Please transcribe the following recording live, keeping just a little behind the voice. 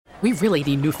We really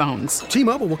need new phones.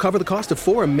 T-Mobile will cover the cost of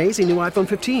 4 amazing new iPhone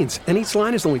 15s, and each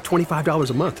line is only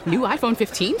 $25 a month. New iPhone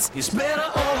 15s? It's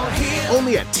better over here.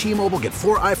 Only at T-Mobile, get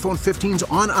 4 iPhone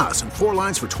 15s on us and 4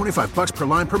 lines for $25 per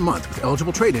line per month with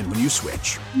eligible trade-in when you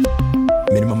switch.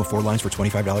 Minimum of 4 lines for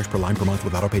 $25 per line per month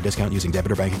with autopay discount using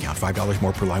debit or bank account. $5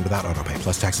 more per line without autopay,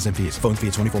 plus taxes and fees. Phone fee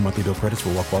at 24 monthly bill credits for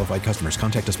well-qualified customers.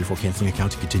 Contact us before canceling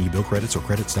account to continue bill credits or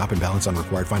credit stop and balance on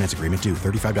required finance agreement due.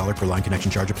 $35 per line connection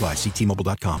charge applies. See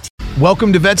T-Mobile.com.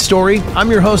 Welcome to Vet Story.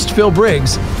 I'm your host, Phil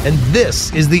Briggs, and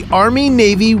this is the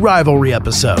Army-Navy rivalry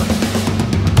episode.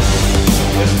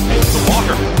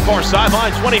 Walker, far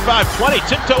sideline, 25-20,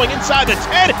 tiptoeing inside the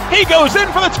 10. He goes in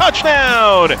for the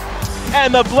touchdown.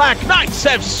 And the Black Knights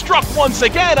have struck once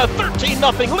again a 13-0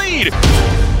 lead.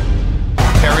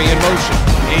 Perry in motion,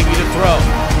 Navy to throw.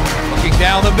 Looking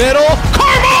down the middle.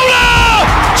 Carmona!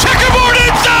 Checkerboard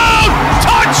end zone!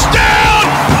 Touchdown,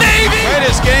 Navy!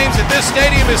 Greatest games that this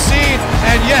stadium has seen.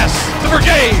 And yes, the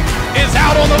brigade is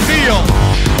out on the field.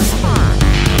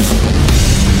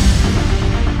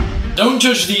 Don't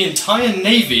judge the entire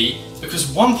Navy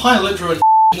because one pilot drew a in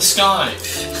the sky.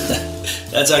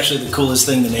 That's actually the coolest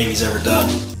thing the Navy's ever done.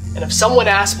 And if someone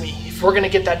asked me if we're gonna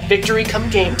get that victory come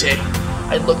game day,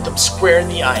 I'd look them square in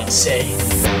the eye and say,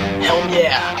 hell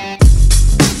yeah.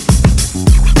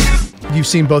 You've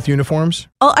seen both uniforms?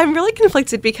 Well, I'm really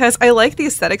conflicted because I like the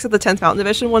aesthetics of the 10th Mountain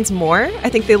Division ones more. I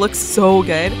think they look so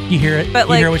good. You hear it? But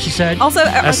you hear what she said? Also,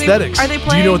 aesthetics. Are they playing?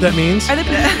 Do you know what that means? Are they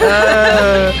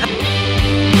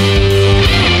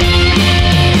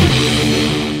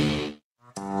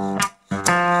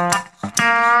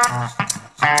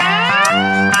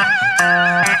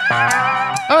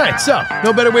All right, so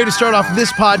no better way to start off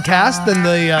this podcast than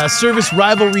the service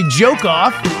rivalry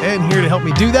joke-off. And here to help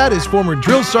me do that is former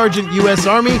Drill Sergeant, U.S.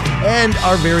 Army, and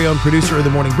our very own producer of the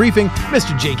morning briefing,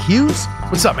 Mr. Jake Hughes.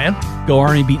 What's up, man? Go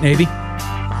Army, beat Navy.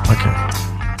 Okay.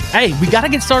 Hey, we got to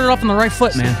get started off on the right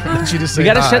foot, man. You just say we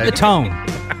got to hi. set the tone.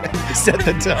 Set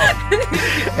the tone.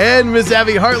 And Miss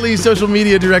Abby Hartley, social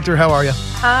media director. How are you?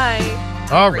 Hi.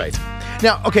 All right.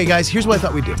 Now, okay, guys, here's what I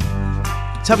thought we'd do.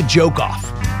 Let's have a joke-off,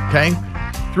 okay?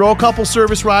 Throw a couple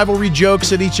service rivalry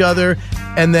jokes at each other,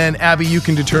 and then, Abby, you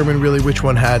can determine really which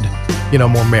one had,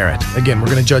 more merit. Again, we're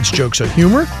going to judge jokes on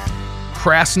humor,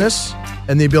 crassness,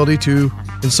 and the ability to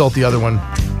insult the other one.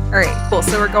 All right, cool.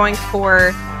 So we're going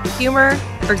for humor,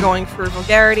 we're going for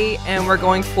vulgarity, and we're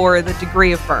going for the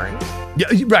degree of burn. Yeah,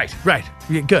 right.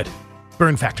 Yeah, good.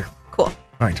 Burn factor. Cool. All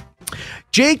right.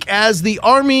 Jake, as the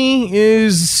Army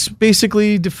is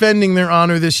basically defending their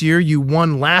honor this year, you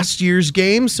won last year's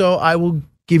game, so I will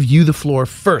give you the floor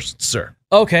first, sir.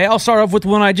 Okay, I'll start off with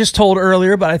one I just told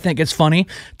earlier, but I think it's funny.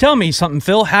 Tell me something,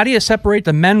 Phil. How do you separate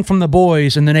the men from the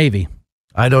boys in the Navy?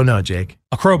 I don't know, Jake.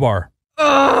 A crowbar.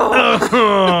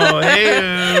 Oh,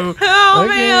 hey-o. Oh,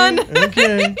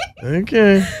 okay, man.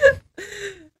 Okay.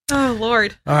 Oh,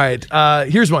 Lord. All right,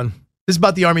 here's one. This is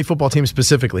about the Army football team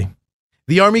specifically.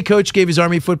 The Army coach gave his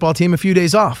Army football team a few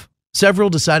days off. Several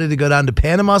decided to go down to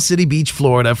Panama City Beach,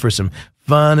 Florida for some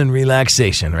fun and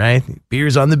relaxation, right?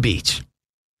 Beers on the beach.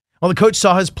 Well, the coach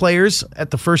saw his players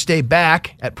at the first day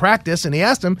back at practice, and he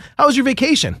asked them, "How was your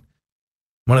vacation?"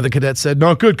 One of the cadets said,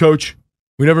 "Not good, coach.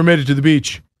 We never made it to the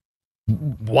beach."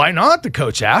 "Why not?" the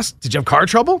coach asked. "Did you have car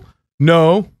trouble?"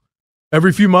 "No.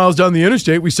 Every few miles down the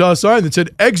interstate, we saw a sign that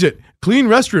said, 'Exit, clean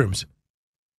restrooms.'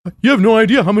 You have no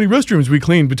idea how many restrooms we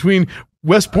cleaned between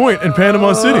West Point and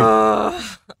Panama City."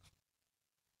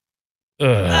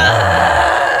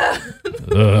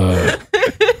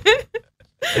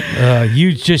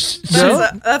 You just...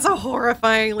 That's a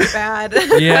horrifyingly bad.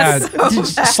 Yeah, so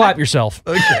bad. Slap yourself.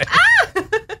 Okay.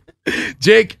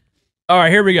 Jake. All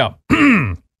right, here we go.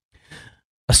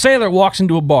 A sailor walks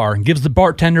into a bar and gives the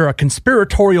bartender a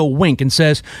conspiratorial wink and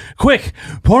says, "Quick,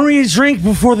 pour me a drink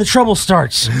before the trouble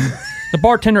starts." The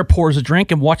bartender pours a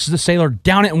drink and watches the sailor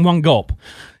down it in one gulp.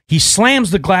 He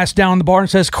slams the glass down on the bar and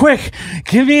says, "Quick,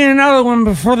 give me another one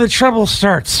before the trouble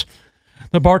starts."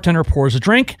 The bartender pours a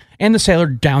drink and the sailor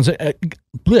downs it.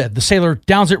 The sailor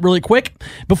downs it really quick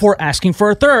before asking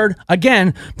for a third,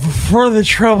 again, before the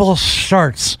trouble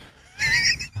starts.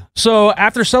 So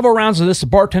after several rounds of this, the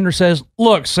bartender says,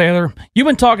 "Look, sailor, you've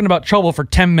been talking about trouble for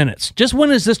 10 minutes. Just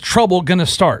when is this trouble going to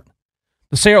start?"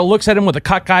 The sailor looks at him with a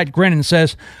cockeyed grin and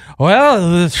says, "Well,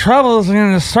 the trouble is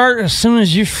going to start as soon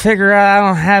as you figure out I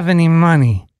don't have any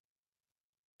money."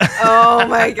 Oh,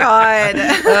 my God.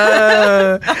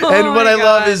 And what I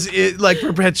love is it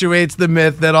perpetuates the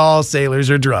myth that all sailors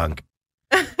are drunk.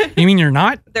 You mean you're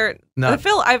not? No.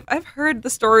 Phil, I've heard the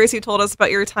stories you told us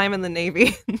about your time in the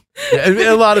Navy. Yeah,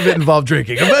 a lot of it involved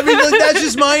drinking. I mean, that's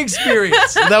just my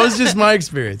experience. That was just my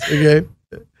experience. Okay.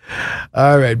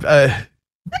 All right.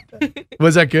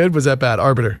 Was that good? Was that bad?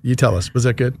 Arbiter, you tell us. Was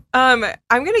that good? I'm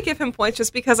gonna give him points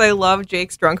just because I love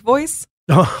Jake's drunk voice.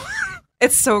 Oh,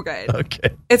 It's so good.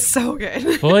 okay. It's so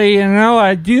good. Well, you know,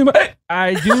 I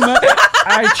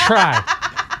try.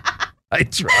 I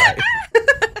try.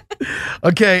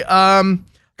 Okay.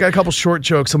 Got a couple short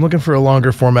jokes. I'm looking for a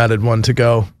longer formatted one to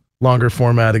go. Longer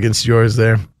format against yours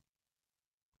there.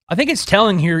 I think it's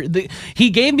telling here. He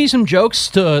gave me some jokes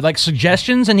to like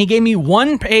suggestions, and he gave me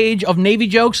 1 page of Navy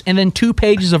jokes and then 2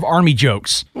 pages of Army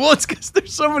jokes. Well, it's because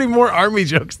there's so many more Army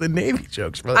jokes than Navy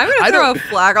jokes. Brother. I'm gonna throw a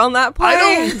flag on that play.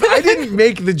 I didn't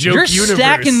make the joke You're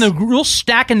universe.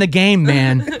 stacking the game,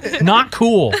 man. Not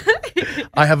cool.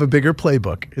 I have a bigger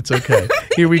playbook. It's okay.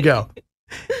 Here we go.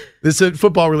 This is a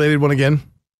football related one again.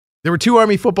 There were 2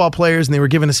 Army football players, and they were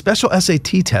given a special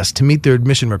SAT test to meet their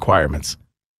admission requirements.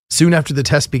 Soon after the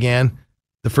test began,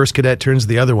 the first cadet turns to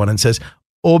the other one and says,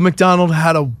 Old MacDonald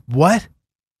had a what?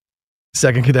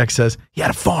 Second cadet says, he had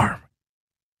a farm.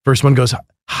 First one goes,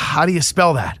 how do you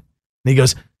spell that? And he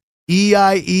goes,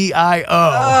 E-I-E-I-O.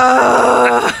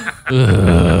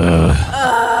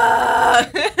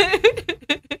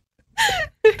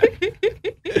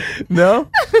 No?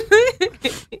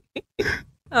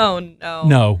 Oh, no.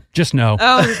 No, just no.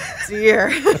 Oh, dear.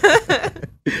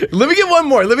 Let me get one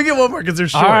more because they're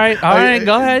short. All right,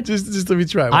 go ahead. Just let me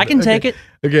try. I can take it.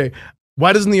 Okay.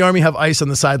 Why doesn't the Army have ice on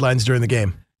the sidelines during the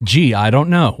game? Gee, I don't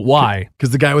know. Why?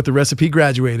 Because the guy with the recipe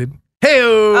graduated.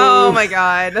 Hey-o! Oh, my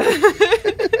God.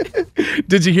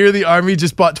 Did you hear the Army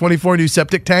just bought 24 new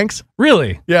septic tanks?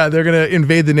 Really? Yeah, they're going to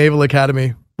invade the Naval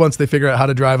Academy once they figure out how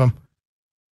to drive them.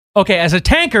 Okay, as a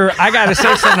tanker, I got to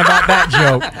say something about that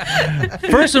joke.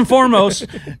 First and foremost,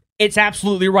 it's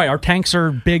absolutely right. Our tanks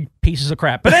are big pieces of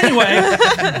crap. But anyway,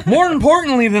 more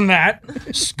importantly than that,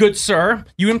 good sir,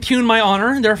 you impugn my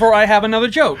honor, therefore I have another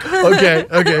joke. Okay.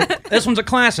 This one's a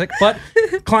classic, but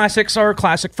classics are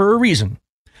classic for a reason.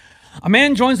 A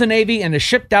man joins the Navy and is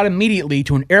shipped out immediately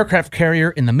to an aircraft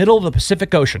carrier in the middle of the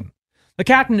Pacific Ocean. The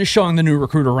captain is showing the new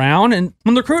recruit around, and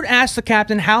when the recruit asks the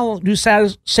captain how do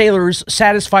sailors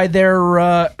satisfy their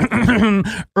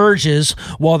urges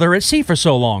while they're at sea for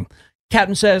so long,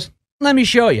 captain says, let me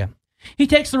show you. He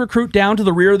takes the recruit down to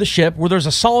the rear of the ship where there's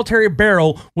a solitary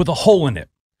barrel with a hole in it.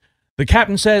 The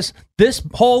captain says, this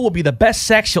hole will be the best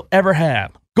sex you'll ever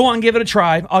have. Go on, give it a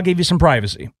try. I'll give you some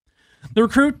privacy. The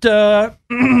recruit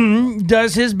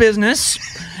does his business,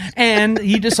 and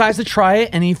he decides to try it,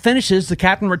 and he finishes. The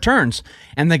captain returns,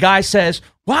 and the guy says,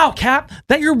 wow, Cap,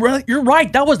 you're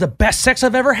right. That was the best sex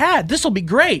I've ever had. This will be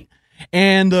great.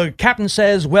 And the captain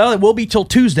says, well, it will be till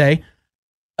Tuesday.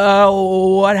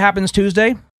 What happens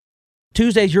Tuesday?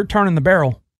 Tuesday's your turn in the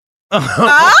barrel.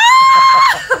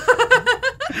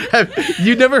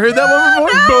 You never heard that one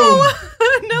before? No.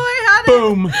 Boom. No, I hadn't.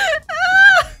 Boom.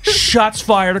 Shots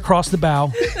fired across the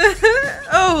bow.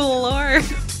 Oh, Lord.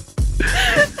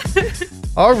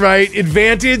 All right,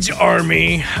 advantage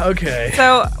Army. Okay.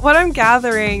 So what I'm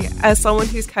gathering as someone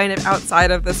who's kind of outside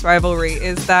of this rivalry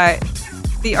is that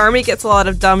the Army gets a lot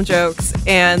of dumb jokes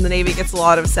and the Navy gets a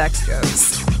lot of sex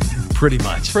jokes. Pretty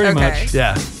much. Pretty much.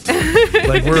 Yeah.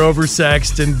 Like we're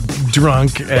oversexed and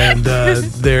drunk and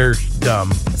they're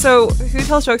dumb. So who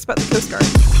tells jokes about the Coast Guard?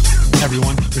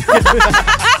 Everyone.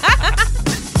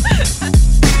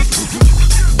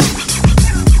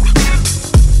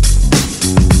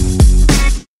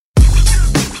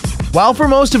 While for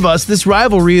most of us, this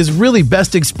rivalry is really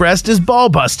best expressed as ball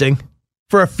busting.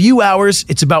 For a few hours,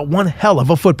 it's about one hell of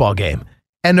a football game.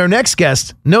 And our next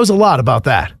guest knows a lot about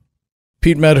that.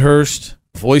 Pete Medhurst,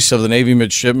 voice of the Navy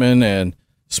midshipman and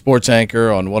sports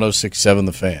anchor on 106.7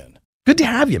 The Fan. Good to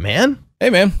have you, man. Hey,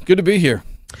 man. Good to be here.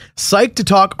 Psyched to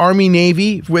talk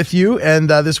Army-Navy with you, and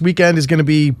this weekend is going to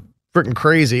be freaking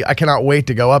crazy. I cannot wait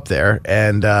to go up there,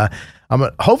 and I'm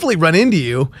going to hopefully run into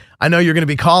you. I know you're going to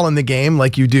be calling the game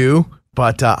like you do,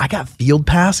 but I got field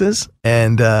passes,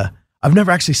 and I've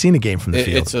never actually seen a game from the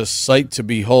field. It's a sight to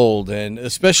behold, and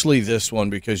especially this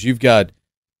one because you've got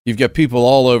people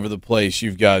all over the place.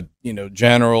 You've got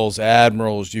generals,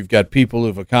 admirals. You've got people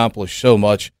who've accomplished so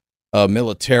much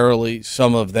militarily.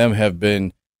 Some of them have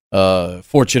been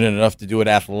fortunate enough to do it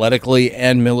athletically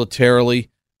and militarily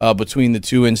between the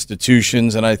two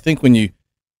institutions. And I think when you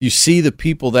see the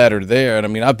people that are there, and I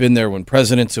mean, I've been there when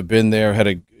presidents have been there.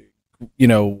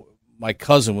 My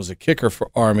cousin was a kicker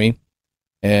for Army,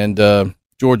 and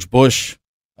George Bush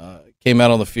came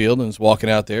out on the field and was walking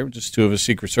out there, just two of his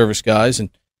Secret Service guys, and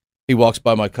he walks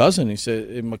by my cousin. He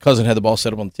said, my cousin had the ball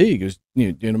set up on the tee. He goes,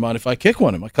 do you mind if I kick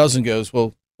one? And my cousin goes,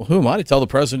 well, who am I to tell the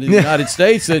president of the United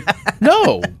States that,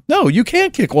 no, you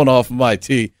can't kick one off of my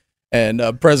tee.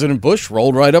 And President Bush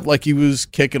rolled right up like he was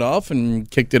kicking off and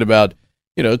kicked it about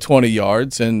 20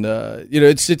 yards. And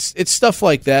it's stuff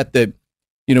like that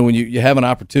when you have an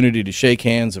opportunity to shake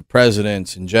hands of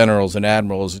presidents and generals and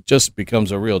admirals, it just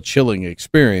becomes a real chilling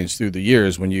experience through the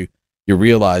years when you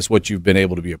realize what you've been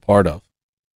able to be a part of.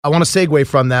 I want to segue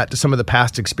from that to some of the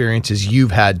past experiences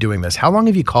you've had doing this. How long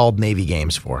have you called Navy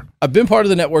games for? I've been part of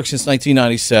the network since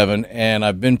 1997, and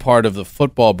I've been part of the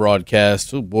football broadcast,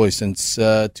 since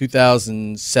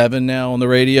 2007 now on the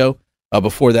radio.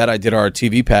 Before that, I did our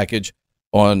TV package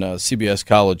on CBS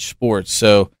College Sports.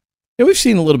 So we've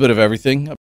seen a little bit of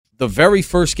everything. The very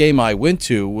first game I went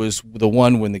to was the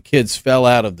one when the kids fell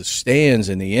out of the stands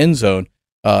in the end zone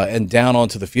and down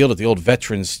onto the field at the old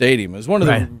Veterans Stadium. It was one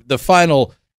of the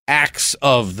final acts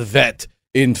of the Vet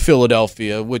in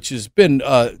Philadelphia, which has been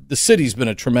the city's been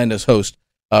a tremendous host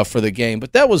for the game.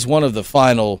 But that was one of the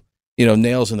final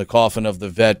nails in the coffin of the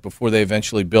Vet before they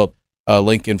eventually built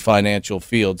Lincoln Financial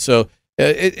Field. So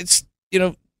it's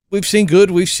we've seen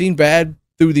good, we've seen bad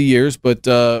through the years, but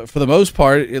for the most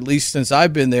part, at least since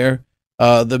I've been there,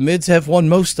 the Mids have won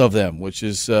most of them, which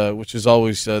is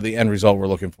always the end result we're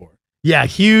looking for. Yeah,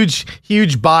 huge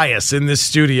bias in this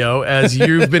studio as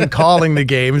you've been calling the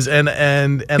games, and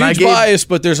huge bias,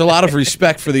 but there's a lot of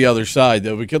respect for the other side,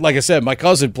 though. Because, like I said, my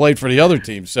cousin played for the other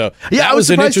team, so yeah,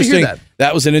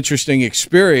 that was an interesting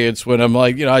experience. When I'm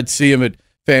like, I'd see him at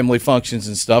family functions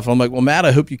and stuff, and I'm like, well, Matt,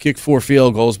 I hope you kick 4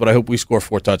 field goals, but I hope we score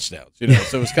 4 touchdowns.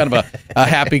 So it was kind of a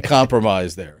happy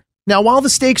compromise there. Now, while the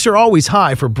stakes are always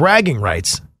high for bragging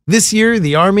rights, this year,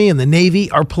 the Army and the Navy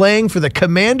are playing for the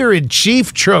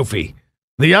Commander-in-Chief Trophy,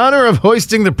 the honor of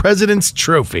hoisting the President's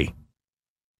Trophy.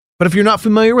 But if you're not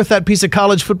familiar with that piece of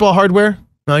college football hardware,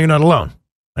 well, you're not alone.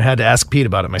 I had to ask Pete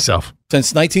about it myself.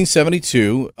 Since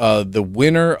 1972, the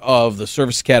winner of the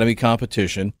Service Academy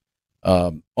competition,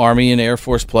 Army and Air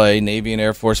Force play, Navy and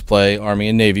Air Force play, Army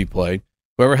and Navy play,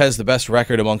 whoever has the best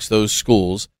record amongst those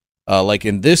schools, like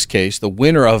in this case, the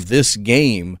winner of this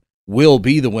game will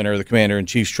be the winner of the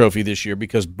Commander-in-Chief's Trophy this year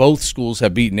because both schools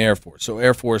have beaten Air Force. So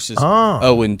Air Force is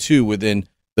 0-2 within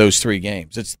those 3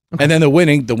 games. And then the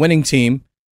winning team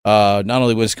not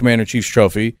only wins Commander-in-Chief's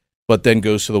Trophy, but then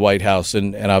goes to the White House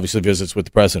and obviously visits with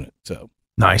the president. So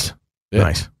nice.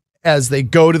 As they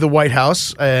go to the White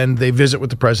House and they visit with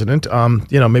the president,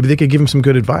 maybe they could give him some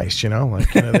good advice.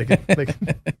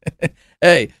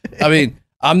 Hey, I mean,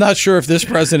 I'm not sure if this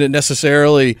president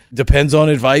necessarily depends on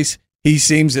advice. He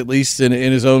seems, at least in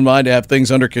his own mind, to have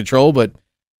things under control. But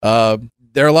there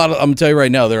are a lot of, I'm going to tell you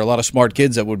right now, there are a lot of smart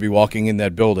kids that would be walking in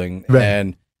that building. Right.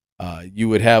 And you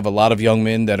would have a lot of young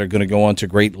men that are going to go on to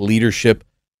great leadership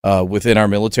within our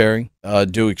military,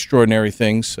 do extraordinary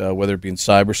things, whether it be in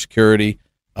cybersecurity,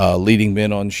 leading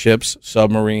men on ships,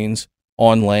 submarines,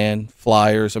 on land,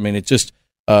 flyers. I mean, it's just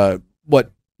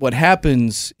what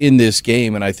happens in this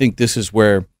game, and I think this is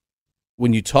where,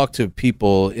 when you talk to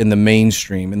people in the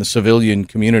mainstream, in the civilian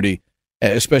community,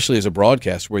 especially as a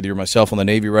broadcaster, whether you're myself on the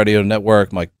Navy Radio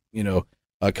Network, my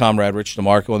comrade Rich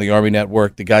DeMarco on the Army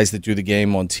Network, the guys that do the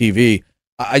game on TV,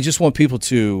 I just want people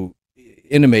to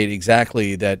intimate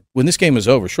exactly that when this game is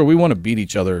over, sure, we want to beat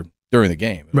each other during the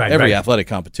game, every athletic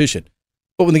competition.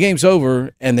 But when the game's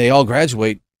over and they all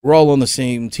graduate, we're all on the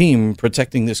same team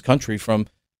protecting this country from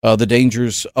the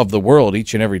dangers of the world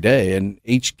each and every day. And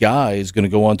each guy is going to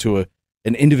go on to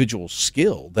an individual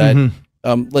skill that,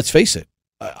 let's face it,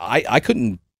 I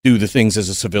couldn't do the things as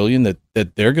a civilian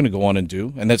that they're going to go on and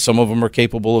do, and that some of them are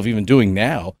capable of even doing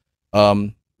now.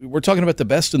 We're talking about the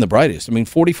best and the brightest. I mean,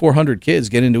 4,400 kids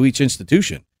get into each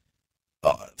institution.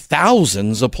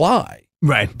 Thousands apply.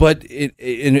 Right. But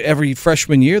in every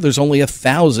freshman year, there's only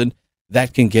 1,000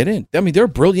 that can get in. I mean, there are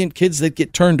brilliant kids that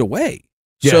get turned away.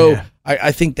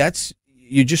 I think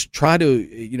you just try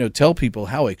to, tell people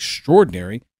how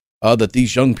extraordinary that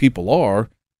these young people are,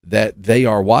 that they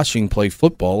are watching play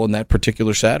football on that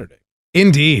particular Saturday.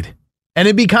 Indeed. And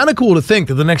it'd be kind of cool to think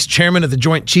that the next chairman of the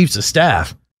Joint Chiefs of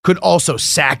Staff could also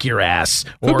sack your ass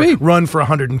or run for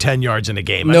 110 yards in a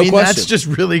game. No question. That's just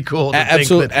really cool.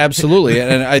 Absolutely.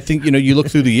 And I think, you look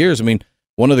through the years, I mean,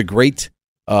 one of the great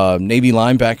Navy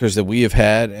linebackers that we have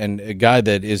had, and a guy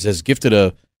that is as gifted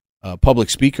a public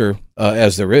speaker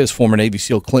as there is, former Navy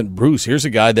SEAL Clint Bruce. Here's a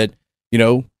guy that,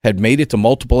 had made it to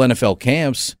multiple NFL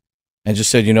camps and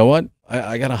just said, you know what,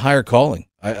 I got a higher calling.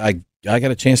 I got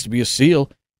a chance to be a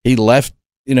SEAL. He left,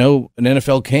 an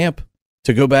NFL camp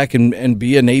to go back and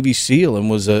be a Navy SEAL, and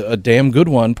was a damn good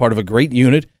one, part of a great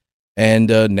unit, and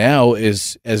now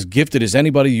is as gifted as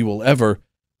anybody you will ever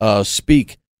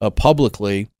speak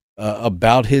publicly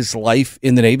about his life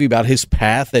in the Navy, about his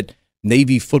path that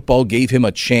Navy football gave him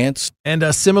a chance. And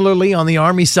similarly, on the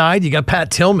Army side, you got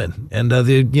Pat Tillman and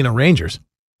the Rangers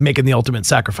making the ultimate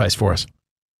sacrifice for us.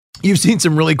 You've seen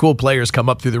some really cool players come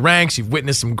up through the ranks. You've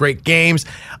witnessed some great games.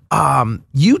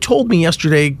 You told me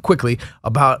yesterday quickly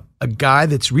about a guy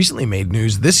that's recently made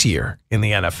news this year in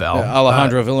the NFL.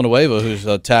 Alejandro Villanueva, who's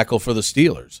a tackle for the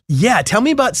Steelers. Yeah, tell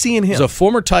me about seeing him. He's a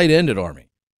former tight end at Army.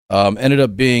 Ended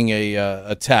up being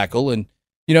a tackle. And,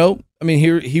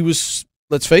 he was,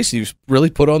 let's face it, he was really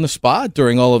put on the spot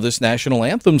during all of this national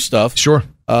anthem stuff. Sure.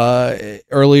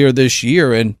 Earlier this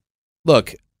year. And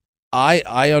look,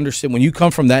 I understand when you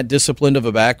come from that disciplined of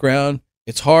a background,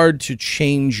 it's hard to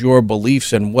change your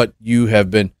beliefs and what you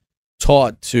have been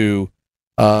taught to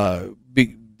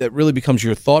that really becomes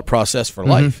your thought process for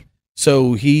life.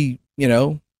 So he,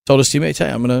 told his teammates, "Hey,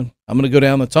 I'm gonna go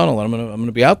down the tunnel and I'm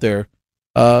gonna be out there,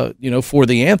 for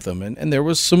the anthem." And there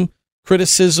was some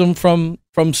criticism from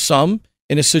some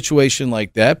in a situation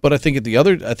like that, but I think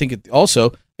I think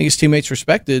his teammates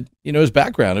respected, his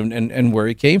background and where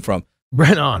he came from.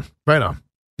 Right on.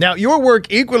 Now, your work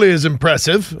equally is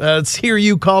impressive. Let's hear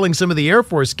you calling some of the Air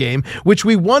Force game, which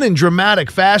we won in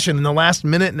dramatic fashion in the last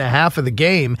minute and a half of the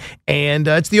game. And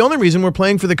it's the only reason we're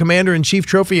playing for the Commander-in-Chief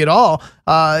trophy at all,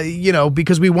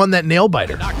 because we won that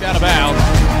nail-biter. Knocked out of bounds.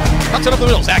 Cuts it up the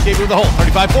middle. Zach Abey with the hole.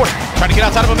 35-40. Trying to get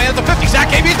outside of a man at the 50. Zach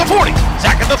Abey at the 40.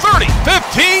 Zach at the 30.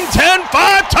 15, 10,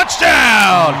 5.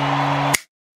 Touchdown!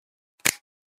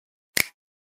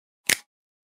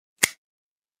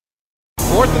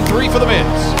 Fourth and 3 for the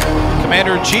Mids.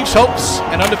 Commander-in-Chief's hopes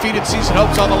and undefeated season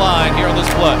hopes on the line here on this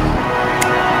play.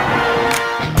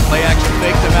 Play action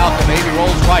fake to Malcolm. Navy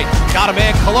rolls right. Got a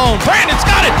man, Cologne. Brandon's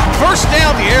got it. First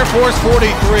down, the Air Force 43.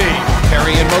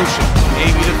 Perry in motion.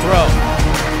 Navy to throw.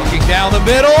 Looking down the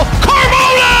middle.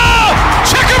 Carmona!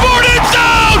 Checkerboard end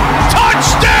zone!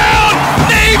 Touchdown!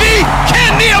 Navy!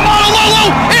 Ken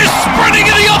Niumatalolo is sprinting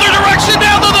in the other direction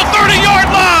down to the 30-yard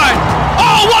line.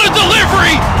 Oh, what a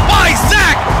delivery by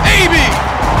Zach Abey.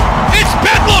 It's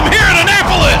Bedlam here in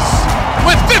Annapolis.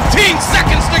 With 15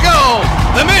 seconds to go,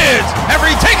 the Mids have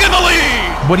retaken the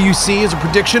lead. What do you see as a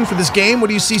prediction for this game? What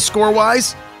do you see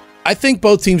score-wise? I think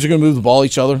both teams are going to move the ball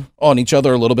on each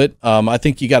other a little bit. I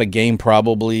think you got a game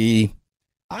probably,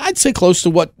 I'd say close to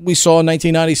what we saw in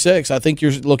 1996. I think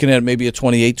you're looking at maybe a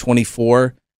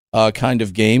 28-24 kind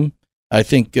of game. I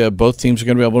think both teams are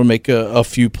going to be able to make a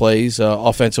few plays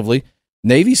offensively.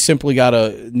 Navy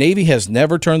has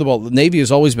never turned the ball. Navy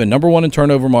has always been number one in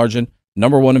turnover margin,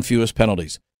 number one in fewest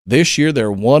penalties. This year,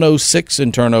 they're 106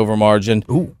 in turnover margin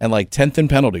and like 10th in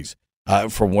penalties.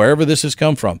 From wherever this has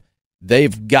come from,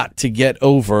 they've got to get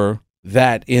over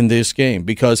that in this game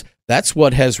because that's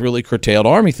what has really curtailed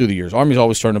Army through the years. Army's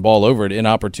always turned the ball over at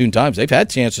inopportune times. They've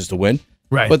had chances to win,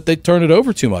 right, but they turn it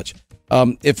over too much.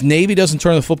 If Navy doesn't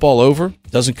turn the football over,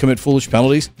 doesn't commit foolish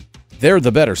penalties, they're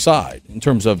the better side in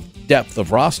terms of depth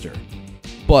of roster.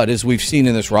 But as we've seen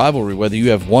in this rivalry, whether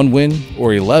you have one win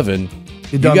or 11,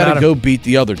 you got to go beat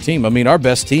the other team. I mean, our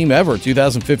best team ever,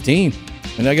 2015,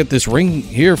 and I get this ring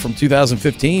here from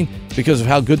 2015 because of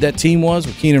how good that team was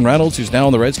with Keenan Reynolds, who's now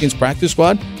on the Redskins practice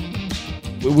squad.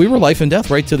 We were life and death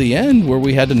right to the end where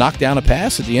we had to knock down a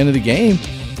pass at the end of the game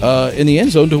in the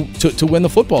end zone to win the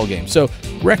football game. So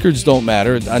records don't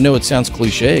matter. I know it sounds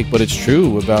cliche, but it's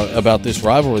true about this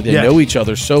rivalry. They know each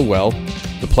other so well.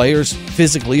 The players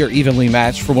physically are evenly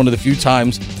matched for one of the few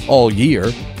times all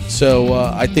year. So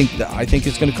I think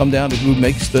it's going to come down to who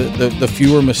makes the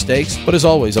fewer mistakes. But as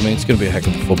always, I mean, it's going to be a heck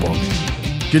of a football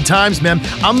game. Good times, man.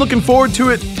 I'm looking forward to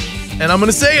it, and I'm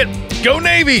going to say it. Go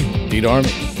Navy! Beat Army.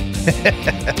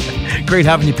 Great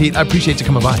having you, Pete. I appreciate you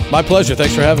coming by. My pleasure.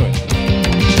 Thanks for having me.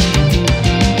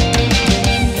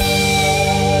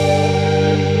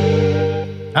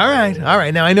 All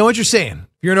right. Now, I know what you're saying.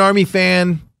 If you're an Army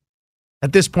fan,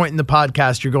 at this point in the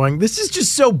podcast, you're going, this is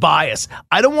just so biased.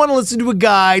 I don't want to listen to a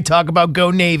guy talk about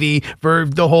Go Navy for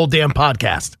the whole damn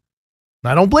podcast.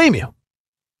 I don't blame you.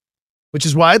 Which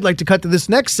is why I'd like to cut to this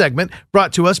next segment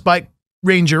brought to us by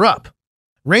Ranger Up.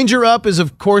 Ranger Up is,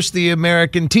 of course, the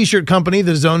American t-shirt company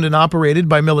that is owned and operated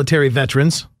by military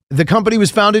veterans. The company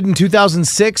was founded in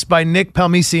 2006 by Nick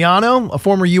Palmiciano, a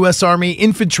former U.S. Army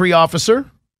infantry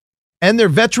officer. And their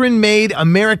veteran-made,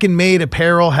 American-made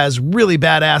apparel has really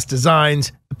badass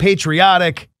designs,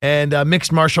 patriotic and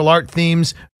mixed martial art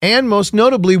themes, and most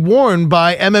notably worn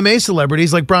by MMA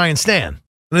celebrities like Brian Stan.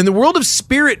 And in the world of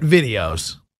spirit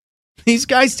videos, these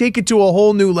guys take it to a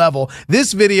whole new level.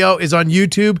 This video is on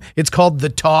YouTube. It's called The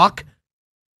Talk.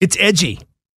 It's edgy.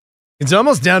 It's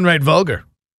almost downright vulgar.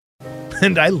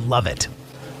 And I love it.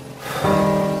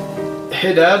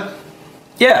 Hey, Dad.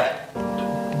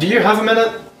 Yeah. Do you have a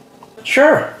minute?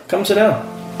 Sure. Come sit down.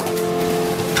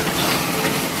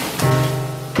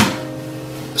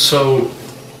 So,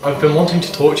 I've been wanting to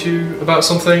talk to you about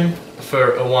something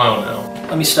for a while now.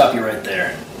 Let me stop you right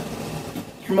there.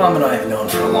 Your mom and I have known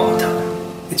for a long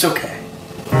time. It's okay.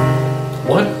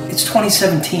 What? It's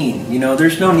 2017. You know,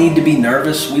 there's no need to be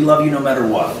nervous. We love you no matter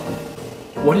what.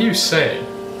 What are you saying?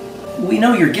 We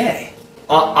know you're gay.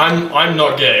 I'm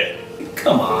not gay.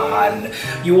 Come on.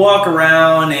 You walk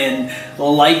around in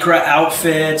Lycra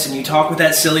outfits and you talk with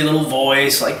that silly little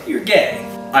voice like you're gay.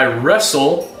 I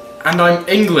wrestle and I'm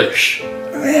English.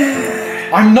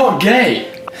 I'm not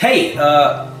gay. Hey,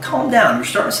 calm down. You're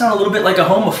starting to sound a little bit like a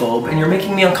homophobe and you're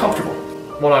making me uncomfortable.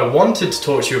 What I wanted to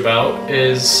talk to you about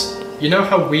is, you know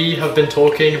how we have been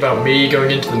talking about me going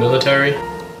into the military?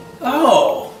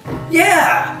 Oh,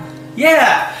 yeah.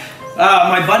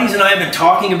 My buddies and I have been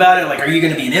talking about it. Like, are you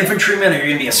going to be an infantryman? Are you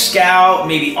going to be a scout?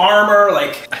 Maybe armor?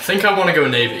 Like, I think I want to go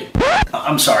Navy.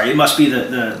 I'm sorry, it must be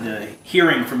the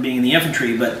hearing from being in the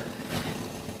infantry, but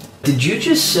did you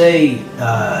just say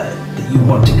that you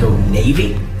want to go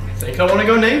Navy? I think I want to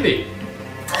go Navy.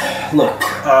 Look,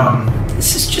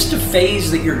 this is just a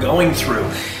phase that you're going through.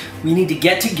 We need to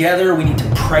get together, we need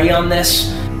to pray on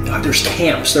this. There's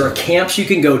camps, there are camps you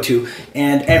can go to,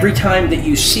 and every time that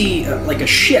you see like a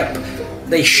ship,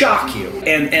 they shock you.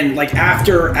 And like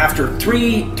after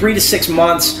 3 to 6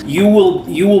 months, you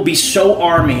will be so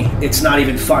Army, it's not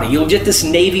even funny. You'll get this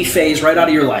Navy phase right out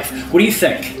of your life. What do you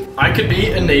think? I could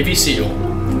be a Navy SEAL.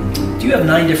 Do you have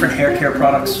 9 different hair care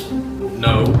products?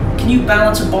 No. Can you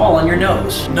balance a ball on your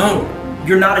nose? No.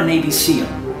 You're not a Navy SEAL.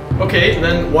 Okay,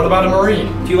 then what about a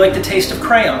Marine? Do you like the taste of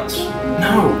crayons?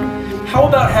 No. How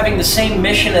about having the same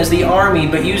mission as the Army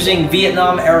but using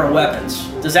Vietnam-era weapons?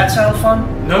 Does that sound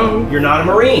fun? No. You're not a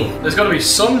Marine. There's got to be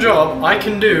some job I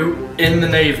can do in the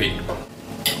Navy.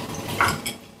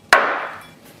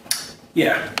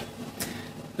 Yeah.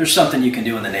 There's something you can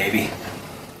do in the Navy.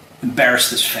 Embarrass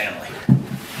this family.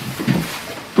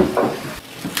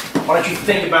 Why don't you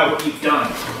think about what you've done?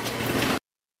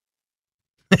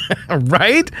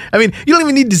 Right? I mean, you don't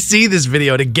even need to see this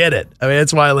video to get it. I mean,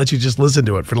 that's why I let you just listen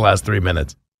to it for the last 3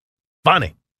 minutes.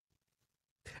 Funny.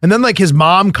 And then like his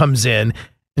mom comes in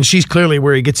and she's clearly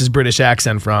where he gets his British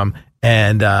accent from.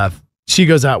 And she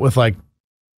goes out with like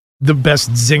the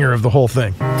best zinger of the whole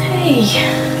thing. Hey,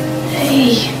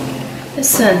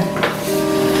 listen.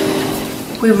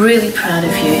 We're really proud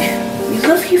of you. We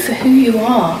love you for who you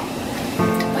are.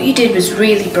 What you did was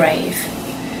really brave.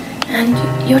 And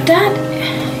your dad,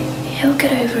 he'll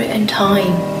get over it in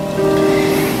time.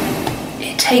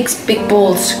 It takes big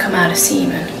balls to come out of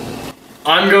seamen.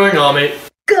 I'm going Army.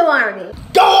 Go Army!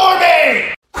 Go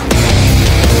Army!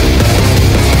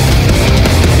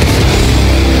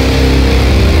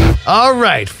 All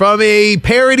right, from a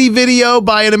parody video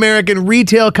by an American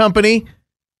retail company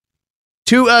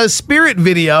to a Spirit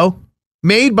video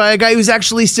made by a guy who's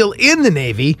actually still in the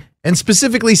Navy and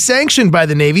specifically sanctioned by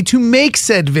the Navy to make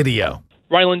said video.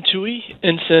 Ryland Tui,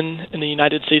 ensign in the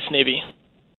United States Navy.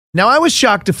 Now, I was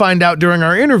shocked to find out during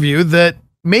our interview that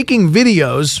making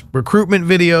videos, recruitment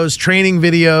videos, training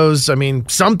videos, I mean,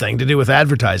 something to do with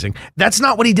advertising, that's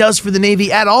not what he does for the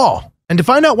Navy at all. And to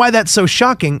find out why that's so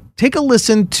shocking, take a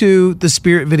listen to the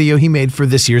Spirit video he made for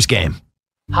this year's game.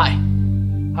 Hi,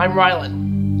 I'm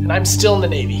Ryland, and I'm still in the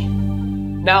Navy.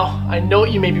 Now, I know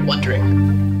what you may be wondering.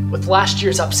 With last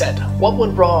year's upset, what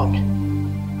went wrong?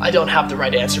 I don't have the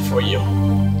right answer for you.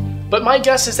 But my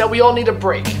guess is that we all need a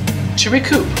break to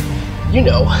recoup. You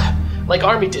know, like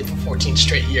Army did for 14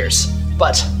 straight years.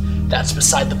 But that's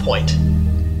beside the point.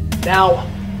 Now,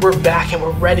 we're back and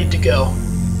we're ready to go.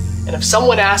 And if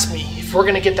someone asked me if we're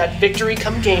gonna get that victory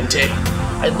come game day,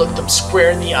 I'd look them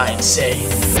square in the eye and say,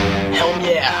 hell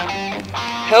yeah.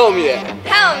 Hell yeah.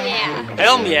 Hell yeah.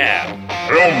 Hell yeah.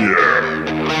 Hell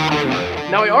yeah.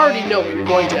 Now I already know what you're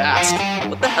going to ask.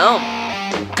 What the hell?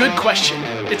 Good question.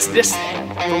 It's this thing,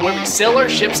 from where we sail our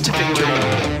ships to victory.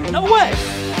 No way.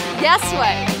 Yes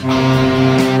way.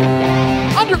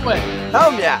 Underway.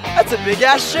 Hell yeah. That's a big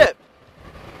ass ship.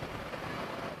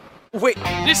 Wait.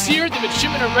 This year, the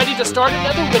midshipmen are ready to start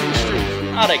another winning streak.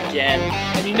 Not again.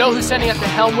 And you know who's standing at the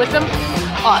helm with them?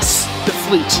 Us, the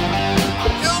fleet.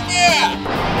 Hell yeah.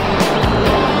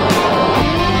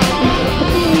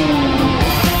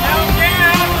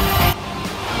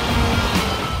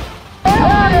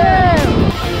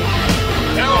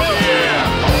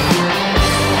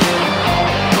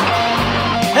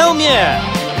 Helm yeah!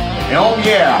 Helm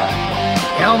yeah!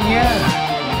 Helm yeah!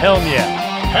 Helm yeah!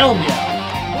 Helm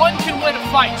yeah! One can win a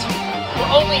fight, but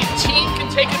only a team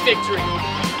can take a victory.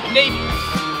 Navy,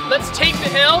 let's take the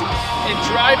helm and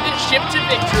drive this ship to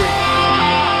victory.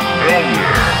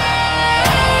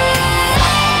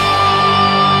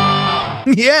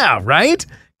 Yeah, right?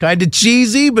 Kind of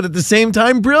cheesy, but at the same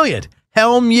time brilliant.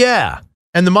 Helm yeah.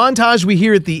 And the montage we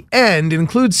hear at the end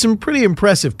includes some pretty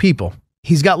impressive people.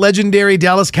 He's got legendary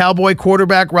Dallas Cowboy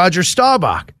quarterback Roger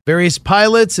Staubach, various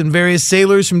pilots and various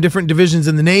sailors from different divisions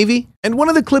in the Navy, and one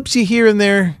of the clips you hear in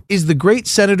there is the great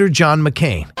Senator John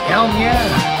McCain. Hell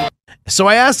yeah. So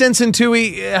I asked Ensign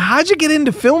Tui, how'd you get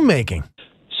into filmmaking?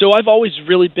 So I've always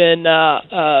really been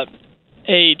a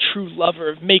true lover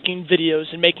of making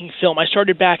videos and making film. I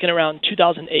started back in around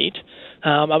 2008.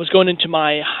 I was going into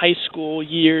my high school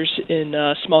years in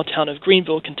a small town of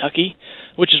Greenville, Kentucky,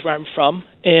 which is where I'm from.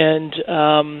 And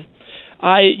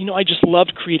I just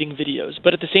loved creating videos.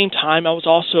 But at the same time, I was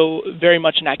also very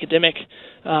much an academic,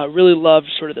 really loved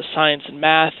sort of the science and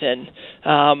math. And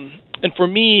for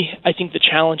me, I think the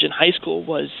challenge in high school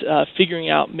was figuring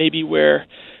out maybe where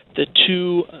the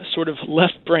two sort of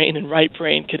left brain and right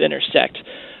brain could intersect.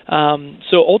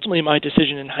 So ultimately, my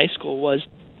decision in high school was,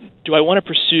 do I want to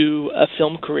pursue a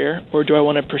film career or do I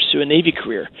want to pursue a Navy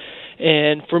career?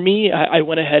 And for me, I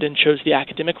went ahead and chose the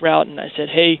academic route, and I said,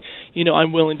 hey,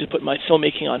 I'm willing to put my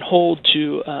filmmaking on hold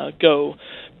to go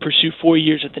pursue 4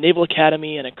 years at the Naval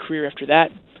Academy and a career after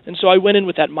that. And so I went in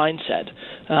with that mindset.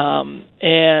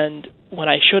 And when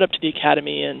I showed up to the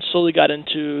academy and slowly got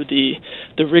into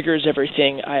the rigors of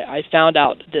everything, I found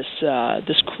out this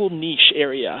cool niche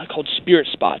area called spirit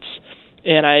spots.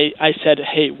 And I said,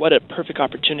 hey, what a perfect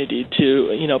opportunity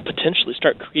to, potentially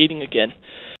start creating again.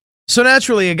 So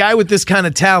naturally, a guy with this kind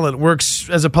of talent works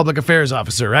as a public affairs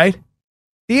officer, right?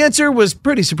 The answer was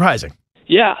pretty surprising.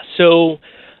 Yeah, so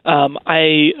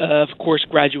I, of course,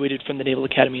 graduated from the Naval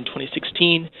Academy in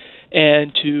 2016,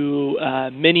 and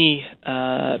to many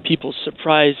people's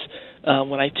surprise,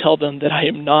 when I tell them that I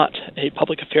am not a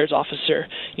public affairs officer,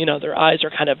 their eyes are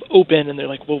kind of open and they're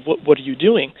like, well, what are you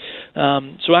doing?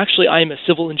 So actually, I am a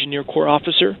civil engineer corps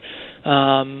officer,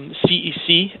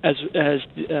 CEC, as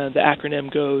the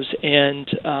acronym goes,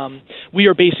 and we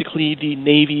are basically the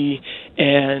Navy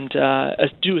and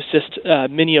do assist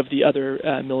many of the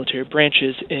other military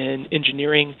branches in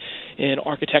engineering, in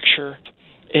architecture.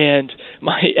 And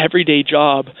my everyday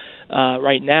job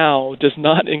right now does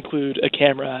not include a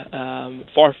camera,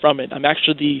 far from it. I'm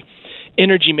actually the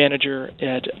energy manager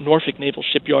at Norfolk Naval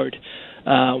Shipyard,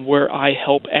 where I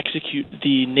help execute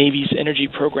the Navy's energy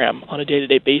program on a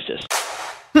day-to-day basis.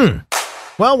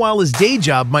 Well, while his day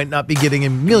job might not be getting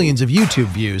him millions of YouTube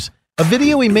views, a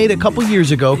video he made a couple years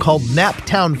ago called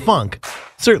Naptown Funk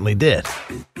certainly did.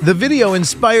 The video,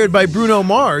 inspired by Bruno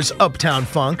Mars' Uptown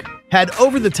Funk, had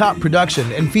over-the-top production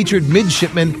and featured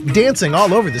midshipmen dancing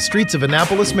all over the streets of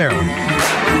Annapolis, Maryland.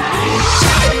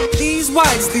 These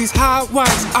whites, these hot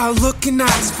whites are looking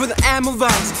nice for the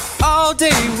Amorites. All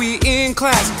day we in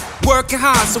class, working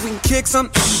hard so we can kick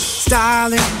some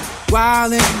styling,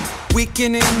 wildin',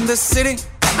 weekend in the city.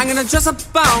 I'm gonna dress up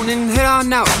on and head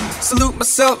on out. Salute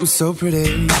myself, I'm so pretty.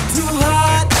 Too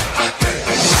hot.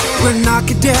 We're not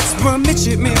cadets, we're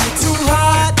midshipmen. Too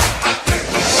hot.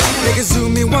 Niggas who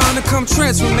me wanna come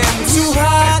transfer, man. Too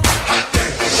hot.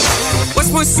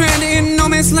 West Point stranded in no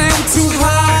man's land. Too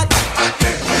hot.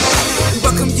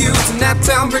 Welcome you to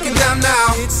Naptown, breaking down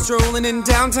now. It's strolling in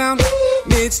downtown.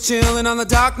 Mid's chilling on the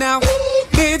dock now.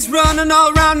 Mid's running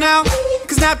all around now.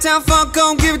 Cause Naptown Funk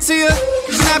gon' give it to you.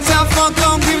 Cause Naptown Funk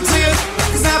gon' give it to you.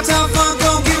 Cause Naptown Funk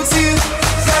gon' give it to you.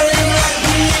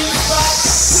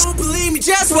 Don't believe me,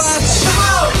 just watch. Come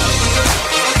on.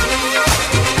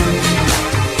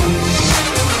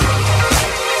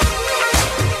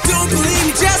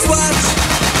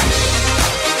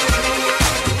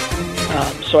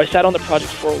 So I sat on the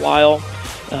project for a while,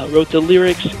 wrote the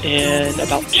lyrics, and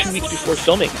about 2 weeks before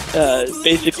filming,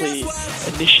 basically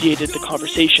initiated the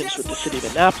conversations with the city of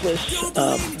Annapolis, with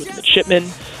the midshipmen,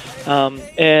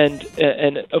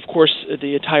 and of course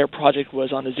the entire project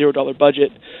was on a $0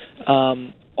 budget.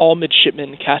 All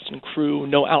midshipmen, cast and crew,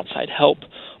 no outside help.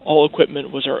 All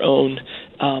equipment was our own,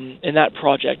 and that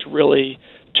project really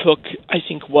took, I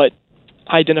think, what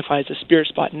I identify as a spirit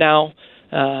spot now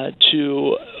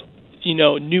to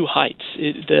new heights.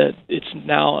 It's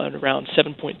now at around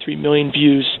 7.3 million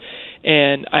views,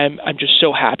 and I'm just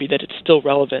so happy that it's still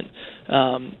relevant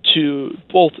to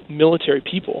both military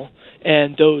people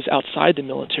and those outside the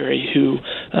military who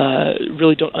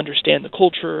really don't understand the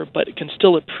culture but can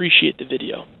still appreciate the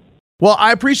video. Well,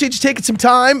 I appreciate you taking some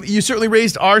time. You certainly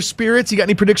raised our spirits. You got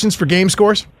any predictions for game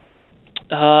scores?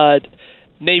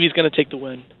 Navy's going to take the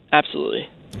win. Absolutely.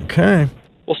 Okay.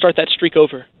 We'll start that streak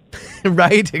over.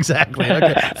 Right? Exactly.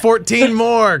 Okay. 14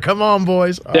 more. Come on,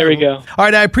 boys. There we go. All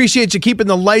right. I appreciate you keeping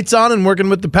the lights on and working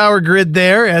with the power grid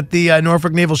there at the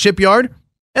Norfolk Naval Shipyard.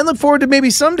 And look forward to maybe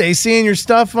someday seeing your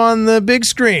stuff on the big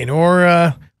screen or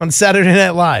on Saturday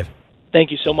Night Live. Thank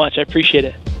you so much. I appreciate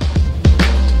it.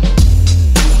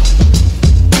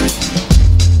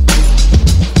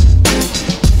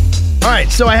 All right,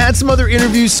 so I had some other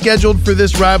interviews scheduled for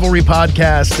this rivalry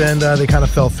podcast, and they kind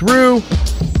of fell through.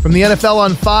 From the NFL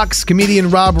on Fox, comedian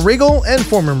Rob Riggle and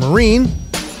former Marine.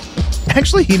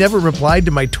 Actually, he never replied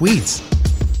to my tweets.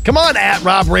 Come on, at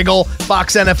Rob Riggle,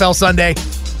 Fox NFL Sunday.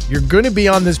 You're going to be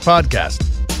on this podcast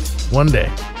one day.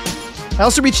 I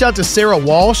also reached out to Sarah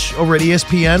Walsh over at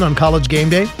ESPN on College Game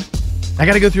Day. I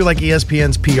got to go through like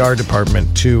ESPN's PR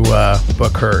department to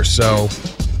book her, So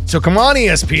come on,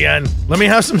 ESPN. Let me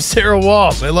have some Sarah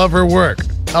Walsh. I love her work.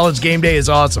 College Game Day is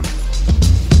awesome.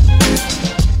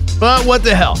 But what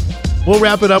the hell? We'll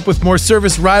wrap it up with more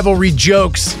service rivalry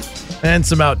jokes and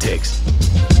some outtakes.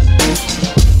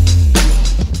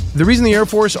 The reason the Air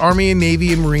Force, Army, and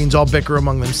Navy and Marines all bicker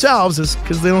among themselves is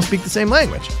because they don't speak the same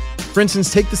language. For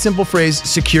instance, take the simple phrase,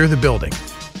 secure the building.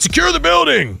 Secure the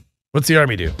building! What's the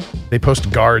Army do? They post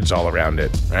guards all around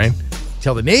it, right?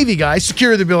 Tell the Navy guys,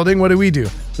 secure the building. What do?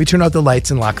 We turn out the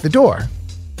lights and lock the door.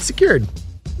 Secured.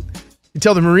 You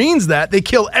tell the Marines that, they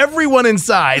kill everyone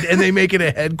inside and they make it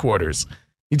a headquarters.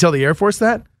 You tell the Air Force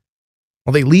that?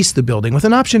 Well, they lease the building with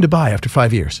an option to buy after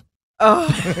 5 years. Oh,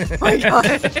 my God.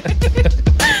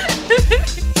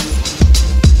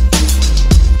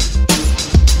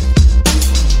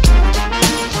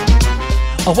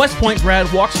 A West Point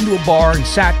grad walks into a bar and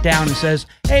sat down and says,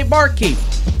 "Hey, barkeep,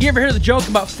 you ever hear the joke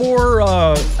about 4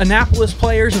 Annapolis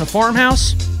players in a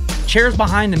farmhouse?" Chairs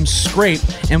behind him scrape,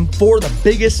 and 4 of the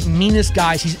biggest, meanest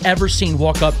guys he's ever seen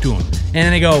walk up to him. And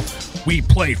then they go, "We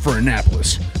play for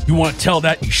Annapolis. You want to tell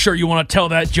that? You sure you want to tell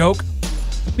that joke?"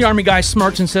 The Army guy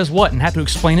smirks and says, "What?" and have to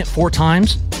explain it 4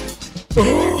 times.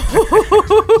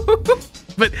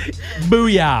 But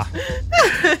booyah.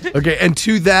 Okay, and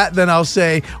to that, then I'll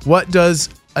say, what does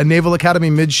a Naval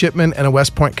Academy midshipman and a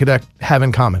West Point cadet have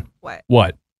in common? What?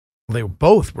 Well, they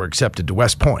both were accepted to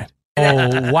West Point.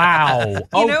 Oh, wow.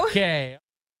 Okay.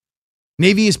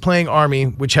 Navy is playing Army,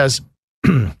 which has...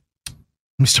 Let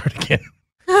me start again.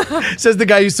 Says the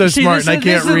guy who's so smart and I can't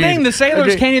read. This is the thing. The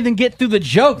sailors can't even get through the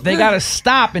joke. They got to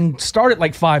stop and start it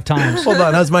like 5 times. Hold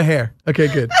on. How's my hair? Okay,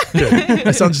 good.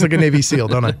 I sound just like a Navy SEAL,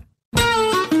 don't I?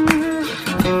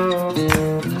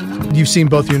 You've seen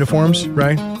both uniforms,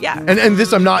 right? Yeah. And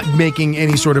this, I'm not making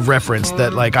any sort of reference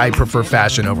that, like, I prefer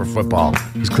fashion over football,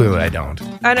 because clearly I don't.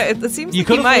 I know, it seems you like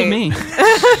could have fooled me.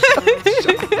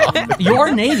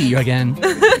 You're Navy again.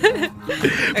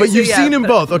 But you've seen them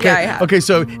both. Okay. Yeah, I have. Okay,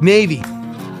 so Navy.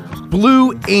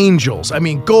 Blue Angels. I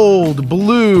mean, gold,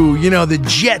 blue, the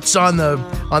jets on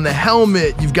the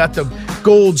helmet. You've got the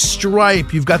gold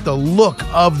stripe. You've got the look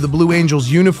of the Blue Angels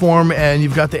uniform, and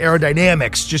you've got the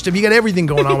aerodynamics. You got everything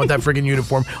going on with that friggin'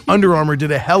 uniform. Under Armour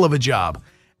did a hell of a job.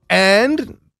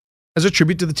 And as a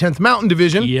tribute to the 10th Mountain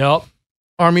Division, yep,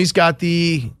 Army's got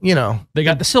the, they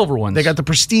got the silver ones. They got the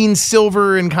pristine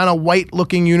silver and kind of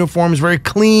white-looking uniforms, very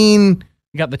clean.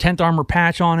 You got the 10th Armor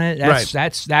patch on it.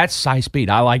 That's high speed.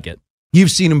 I like it.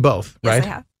 You've seen them both, right? Yes, I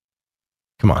have.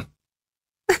 Come on.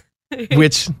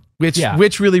 Which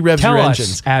really revs Tell your us,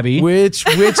 engines? Abby. Which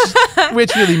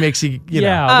really makes you,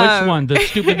 Yeah, which one? The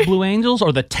stupid Blue Angels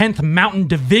or the 10th Mountain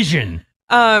Division?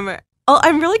 Well,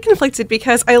 I'm really conflicted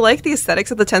because I like the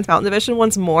aesthetics of the 10th Mountain Division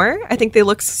ones more. I think they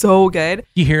look so good.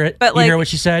 You hear it? But you hear what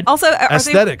she said? Also,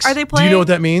 aesthetics. Are they playing? Do you know what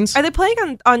that means? Are they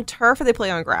playing on turf or are they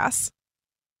playing on grass?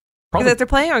 Because if they're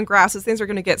playing on grass, those things are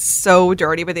going to get so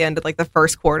dirty by the end of the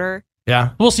first quarter. Yeah.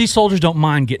 We'll see. Soldiers don't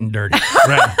mind getting dirty.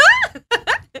 Right.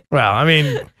 Well, I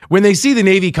mean, when they see the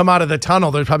Navy come out of the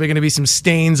tunnel, there's probably going to be some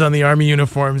stains on the Army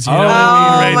uniforms. You know what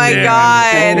I mean? My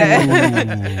God.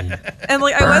 And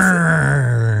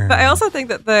but I also think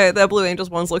that the Blue Angels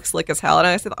ones look slick as hell, and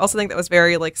I also think that was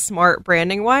very smart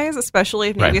branding wise, especially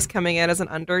if Navy's coming in as an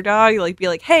underdog. You be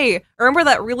like, hey, remember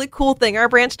that really cool thing our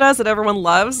branch does that everyone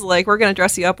loves? We're going to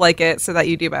dress you up like it so that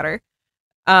you do better.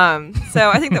 So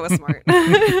I think that was smart.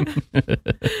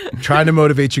 Trying to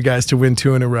motivate you guys to win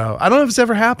 2 in a row. I don't know if it's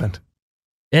ever happened.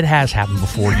 It has happened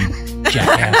before, you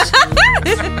jackass.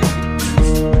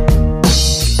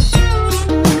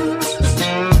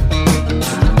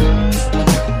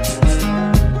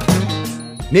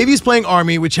 Navy's playing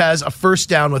Army, which has a first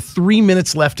down with 3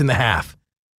 minutes left in the half.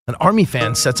 An Army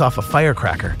fan sets off a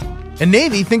firecracker. And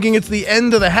Navy, thinking it's the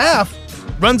end of the half,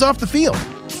 runs off the field.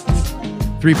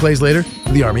 3 plays later,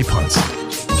 the Army punts.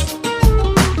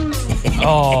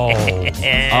 Oh.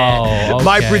 Okay.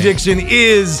 My prediction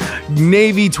is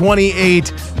Navy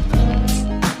 28,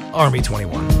 Army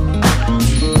 21.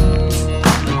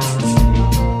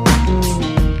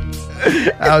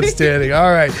 Outstanding.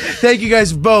 All right. Thank you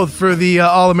guys both for the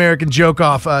All-American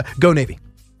joke-off. Go Navy.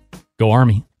 Go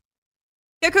Army.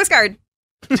 Go Coast Guard.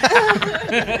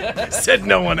 Said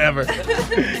no one ever.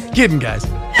 Kidding, guys.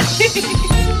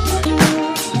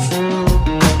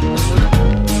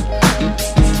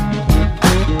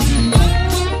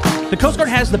 The Coast Guard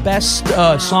has the best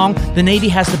song. The Navy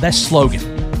has the best slogan,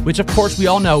 which, of course, we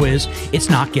all know is, "It's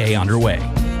not gay underway."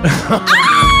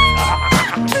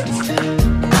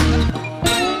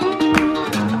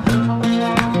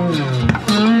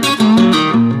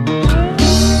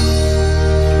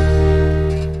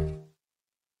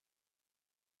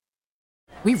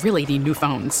 We really need new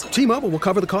phones. T-Mobile will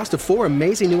cover the cost of 4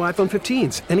 amazing new iPhone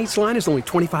 15s, and each line is only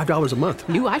 $25 a month.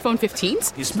 New iPhone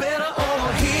 15s? It's better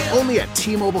over here. Only at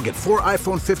T-Mobile, get 4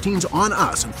 iPhone 15s on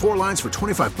us and 4 lines for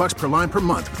 $25 per line per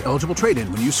month with eligible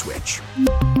trade-in when you switch.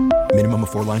 Minimum of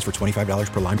 4 lines for $25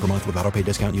 per line per month with autopay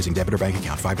discount using debit or bank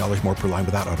account. $5 more per line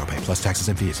without autopay, plus taxes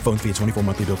and fees. Phone fee at 24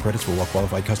 monthly bill credits for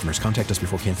well-qualified customers. Contact us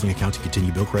before canceling account to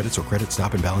continue bill credits or credit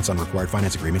stop and balance on required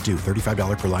finance agreement due.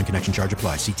 $35 per line connection charge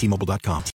applies. See T-Mobile.com.